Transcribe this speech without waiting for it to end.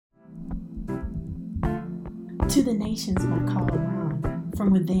To the nations my call around,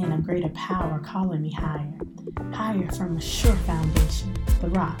 from within a greater power calling me higher. Higher from a sure foundation, the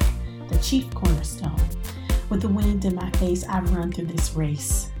rock, the chief cornerstone. With the wind in my face, I run through this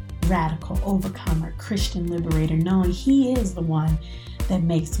race. Radical, overcomer, Christian liberator, knowing He is the one that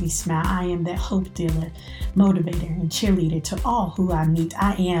makes me smile. I am that hope dealer, motivator, and cheerleader to all who I meet.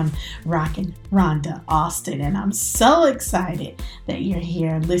 I am Rockin' Rhonda Austin, and I'm so excited that you're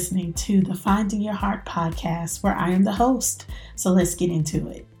here listening to the Finding Your Heart podcast, where I am the host. So let's get into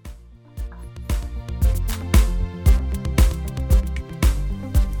it.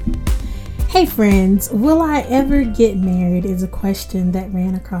 Hey friends, will I ever get married is a question that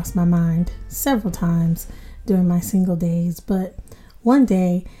ran across my mind several times during my single days, but one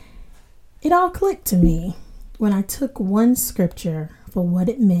day it all clicked to me when I took one scripture for what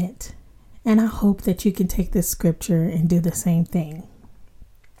it meant, and I hope that you can take this scripture and do the same thing.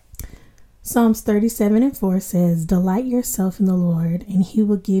 Psalms 37:4 says, "Delight yourself in the Lord, and He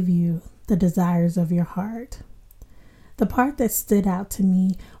will give you the desires of your heart." The part that stood out to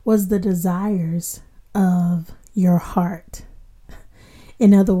me was the desires of your heart.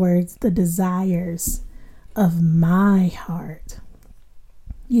 In other words, the desires of my heart.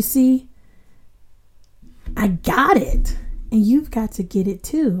 You see, I got it, and you've got to get it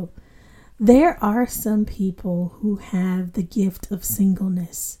too. There are some people who have the gift of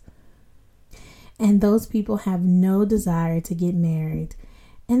singleness, and those people have no desire to get married,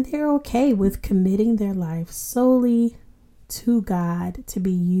 and they're okay with committing their life solely to God to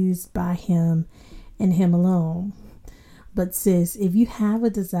be used by Him and Him alone. But sis, if you have a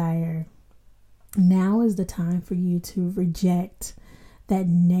desire, now is the time for you to reject that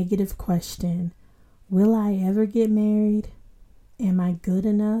negative question, will I ever get married? Am I good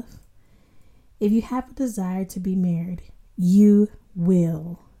enough? If you have a desire to be married, you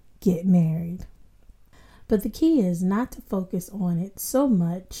will get married. But the key is not to focus on it so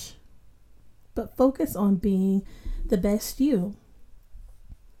much, but focus on being the best you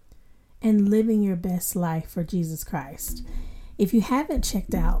and living your best life for Jesus Christ. If you haven't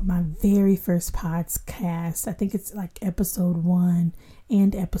checked out my very first podcast, I think it's like episode 1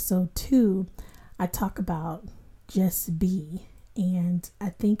 and episode 2, I talk about just be. And I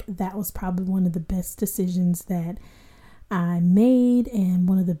think that was probably one of the best decisions that I made, and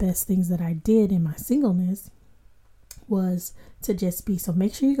one of the best things that I did in my singleness was to just be. So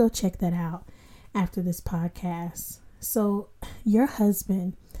make sure you go check that out after this podcast. So your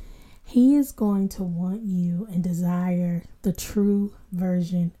husband, he is going to want you and desire the true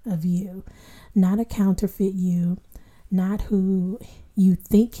version of you, not a counterfeit you, not who you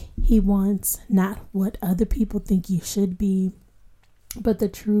think he wants, not what other people think you should be, but the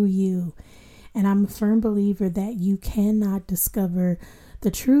true you. And I'm a firm believer that you cannot discover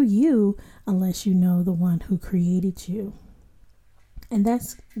the true you unless you know the one who created you. And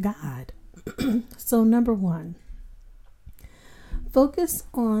that's God. So number 1, focus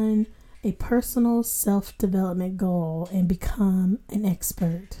on a personal self-development goal and become an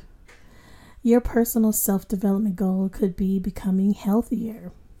expert. Your personal self-development goal could be becoming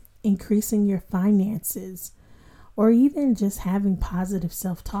healthier, increasing your finances, or even just having positive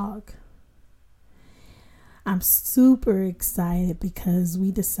self-talk. I'm super excited because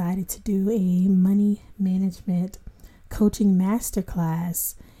we decided to do a money management coaching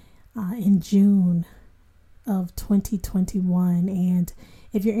masterclass in June of 2021. And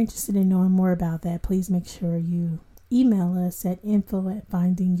if you're interested in knowing more about that, please make sure you email us at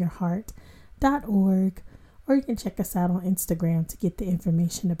info@findingyourheart.org, or you can check us out on Instagram to get the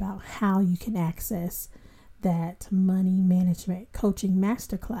information about how you can access that money management coaching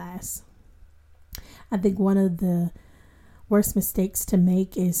masterclass. I think one of the worst mistakes to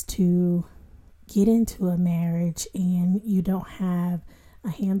make is to get into a marriage and you don't have a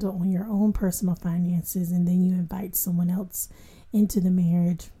handle on your own personal finances, and then you invite someone else into the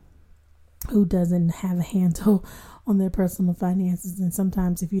marriage who doesn't have a handle on their personal finances. And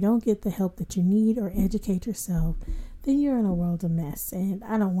sometimes if you don't get the help that you need or educate yourself, then you're in a world of mess, and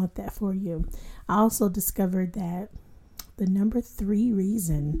I don't want that for you. I also discovered that the number 3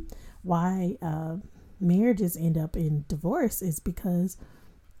 reason why marriages end up in divorce is because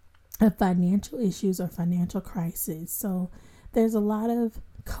of financial issues or financial crisis. So there's a lot of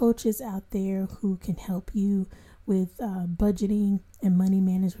coaches out there who can help you with budgeting and money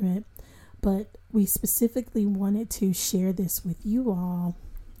management, but we specifically wanted to share this with you all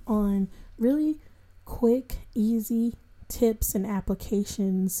on really quick, easy tips and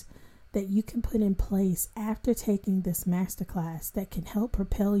applications that you can put in place after taking this masterclass that can help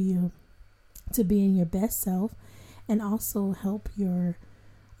propel you to being your best self and also help your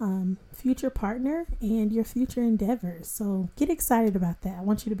future partner and your future endeavors. So get excited about that. I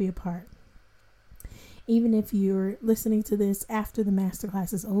want you to be a part. Even if you're listening to this after the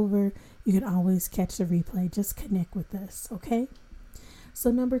masterclass is over, you can always catch the replay. Just connect with us, okay?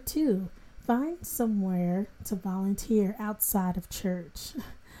 So number 2, find somewhere to volunteer outside of church.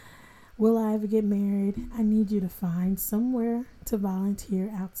 Will I ever get married? I need you to find somewhere to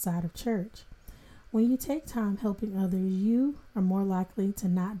volunteer outside of church. When you take time helping others, you are more likely to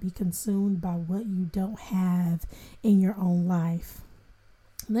not be consumed by what you don't have in your own life.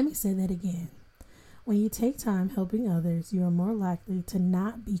 Let me say that again. When you take time helping others, you are more likely to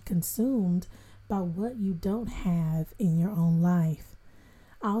not be consumed by what you don't have in your own life.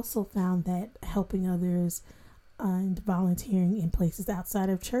 I also found that helping others and volunteering in places outside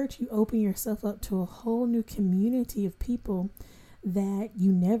of church, you open yourself up to a whole new community of people that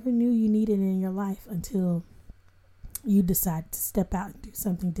you never knew you needed in your life until you decide to step out and do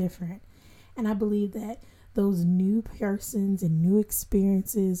something different. And I believe that those new persons and new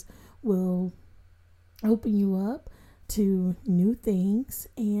experiences will open you up to new things.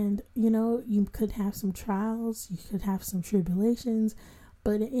 And, you could have some trials, you could have some tribulations,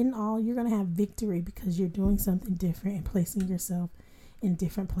 but in all, you're going to have victory because you're doing something different and placing yourself in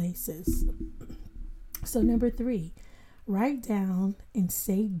different places. So number 3, write down and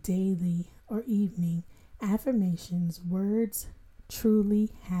say daily or evening affirmations. Words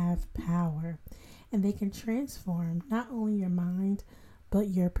truly have power, and they can transform not only your mind, but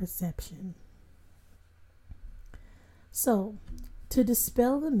your perception. So, to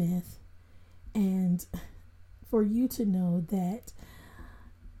dispel the myth and for you to know that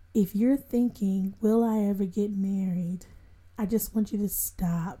if you're thinking, will I ever get married? I just want you to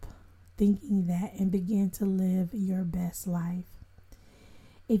stop thinking that and begin to live your best life.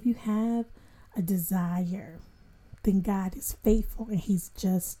 If you have a desire, then God is faithful and He's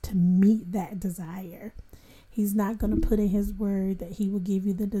just to meet that desire. He's not going to put in His word that He will give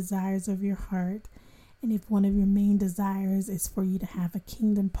you the desires of your heart. And if one of your main desires is for you to have a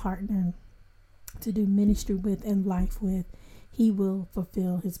kingdom partner to do ministry with and life with, He will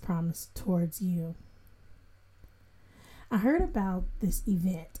fulfill His promise towards you. I heard about this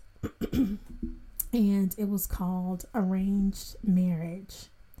event and it was called arranged marriage.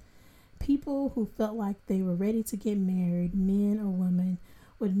 People who felt like they were ready to get married, men or women,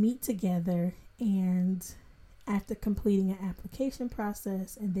 would meet together, and after completing an application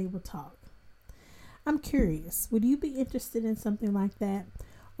process, and they would talk. I'm curious, would you be interested in something like that?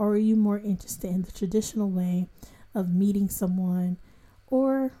 Or are you more interested in the traditional way of meeting someone?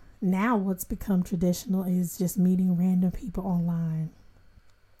 Or now what's become traditional is just meeting random people online.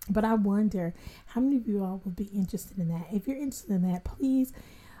 But I wonder how many of you all would be interested in that. If you're interested in that, please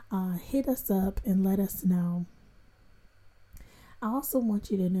hit us up and let us know. I also want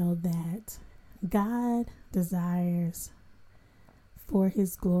you to know that God desires for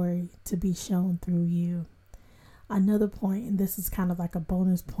His glory to be shown through you. Another point, and this is kind of like a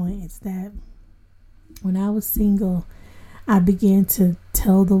bonus point, is that when I was single, I began to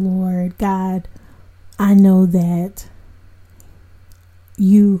tell the Lord, God, I know that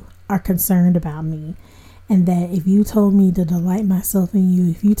you are concerned about me, and that if you told me to delight myself in you,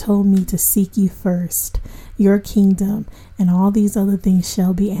 if you told me to seek you first, your kingdom, and all these other things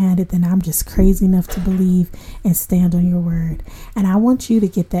shall be added, then I'm just crazy enough to believe and stand on your word. And I want you to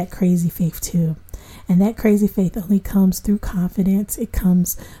get that crazy faith too. And that crazy faith only comes through confidence. It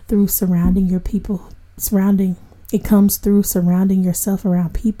comes through surrounding yourself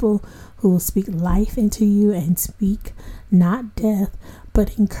around people who will speak life into you and speak not death,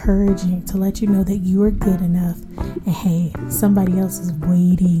 but encouraging, to let you know that you are good enough. And hey, somebody else is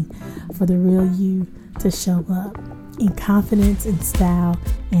waiting for the real you to show up in confidence, in style,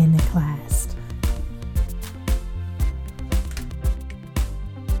 and in class.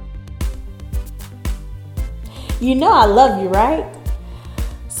 You know I love you, right?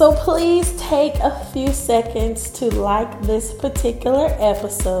 So please take a few seconds to like this particular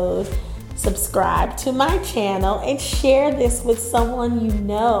episode, subscribe to my channel, and share this with someone you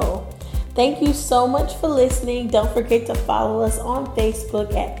know. Thank you so much for listening. Don't forget to follow us on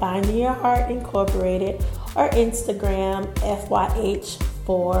Facebook at Finding Your Heart Incorporated, or Instagram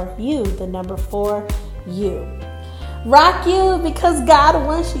FYH4U, the number 4U. Rock you because God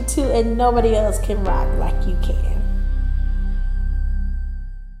wants you to, and nobody else can rock like you can.